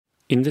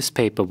In this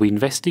paper, we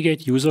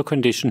investigate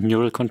user-conditioned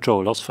neural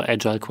controllers for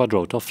Agile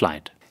quadrotor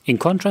flight. In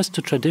contrast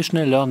to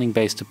traditional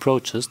learning-based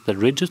approaches that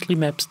rigidly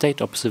map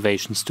state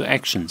observations to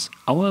actions,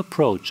 our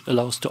approach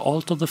allows to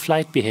alter the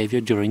flight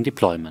behavior during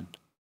deployment.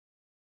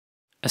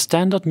 A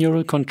standard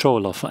neural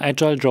controller for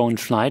Agile drone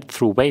flight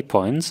through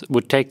waypoints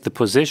would take the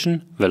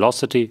position,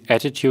 velocity,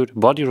 attitude,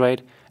 body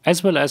rate,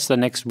 as well as the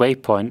next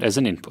waypoint as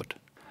an input.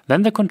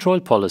 Then the control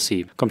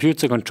policy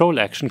computes a control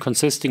action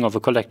consisting of a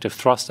collective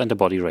thrust and a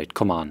body rate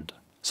command.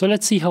 So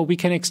let's see how we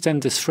can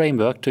extend this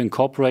framework to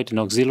incorporate an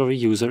auxiliary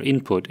user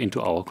input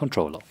into our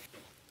controller.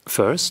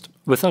 First,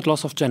 without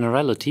loss of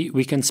generality,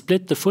 we can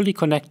split the fully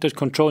connected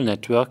control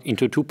network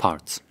into two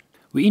parts.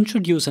 We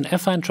introduce an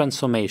affine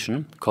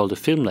transformation, called a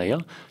film layer,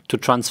 to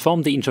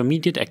transform the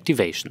intermediate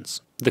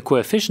activations. The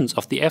coefficients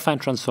of the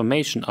affine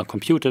transformation are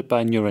computed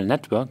by a neural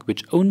network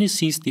which only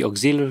sees the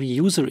auxiliary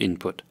user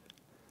input.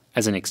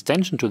 As an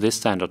extension to this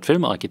standard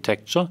film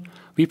architecture,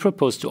 we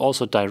propose to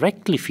also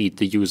directly feed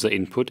the user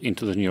input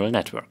into the neural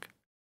network.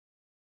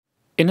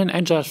 In an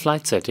Agile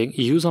flight setting,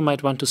 a user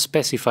might want to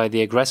specify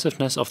the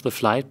aggressiveness of the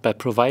flight by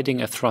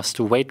providing a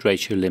thrust-to-weight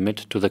ratio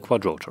limit to the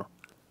quadrotor.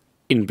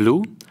 In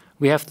blue,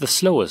 we have the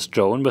slowest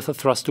drone with a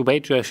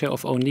thrust-to-weight ratio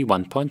of only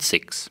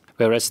 1.6,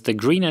 whereas the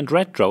green and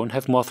red drone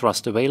have more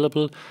thrust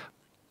available.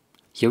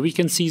 Here we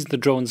can see the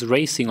drones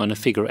racing on a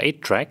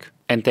figure-8 track,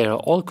 and they are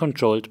all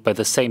controlled by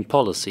the same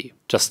policy,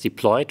 just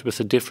deployed with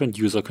a different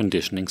user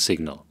conditioning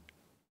signal.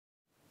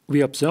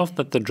 We observe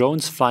that the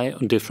drones fly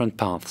on different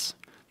paths.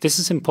 This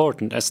is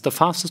important as the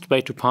fastest way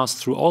to pass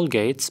through all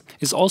gates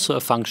is also a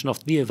function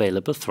of the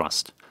available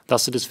thrust.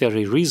 Thus it is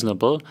very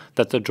reasonable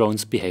that the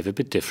drones behave a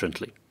bit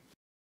differently.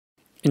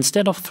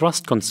 Instead of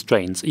thrust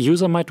constraints, a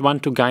user might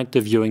want to guide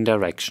the viewing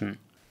direction.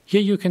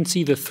 Here you can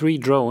see the three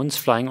drones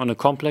flying on a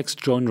complex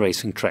drone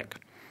racing track.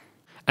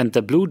 And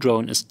the blue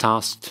drone is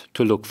tasked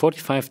to look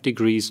 45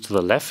 degrees to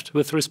the left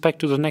with respect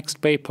to the next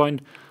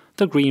waypoint,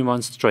 the green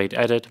one straight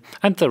at it,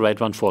 and the red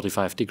one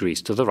 45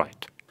 degrees to the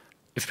right.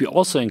 If we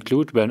also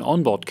include where an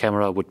onboard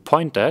camera would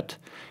point at,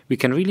 we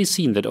can really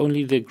see that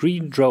only the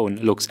green drone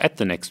looks at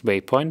the next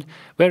waypoint,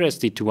 whereas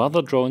the two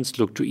other drones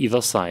look to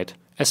either side,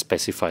 as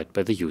specified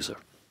by the user.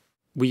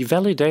 We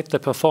validate the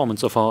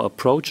performance of our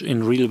approach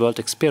in real-world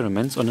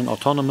experiments on an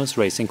autonomous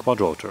racing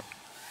quadrotor.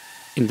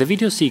 In the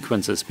video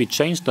sequences, we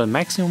changed the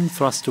maximum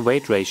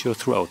thrust-to-weight ratio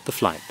throughout the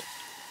flight.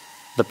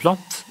 The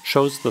plot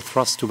shows the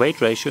thrust-to-weight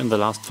ratio in the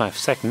last 5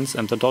 seconds,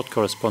 and the dot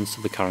corresponds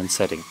to the current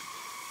setting.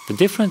 The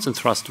difference in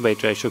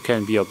thrust-to-weight ratio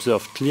can be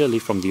observed clearly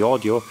from the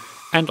audio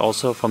and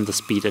also from the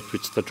speed at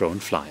which the drone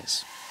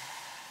flies.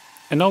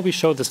 And now we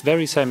show this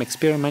very same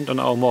experiment on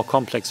our more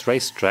complex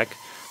racetrack,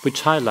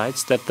 which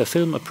highlights that the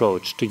film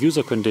approach to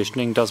user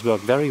conditioning does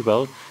work very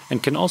well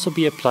and can also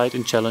be applied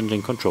in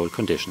challenging control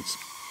conditions.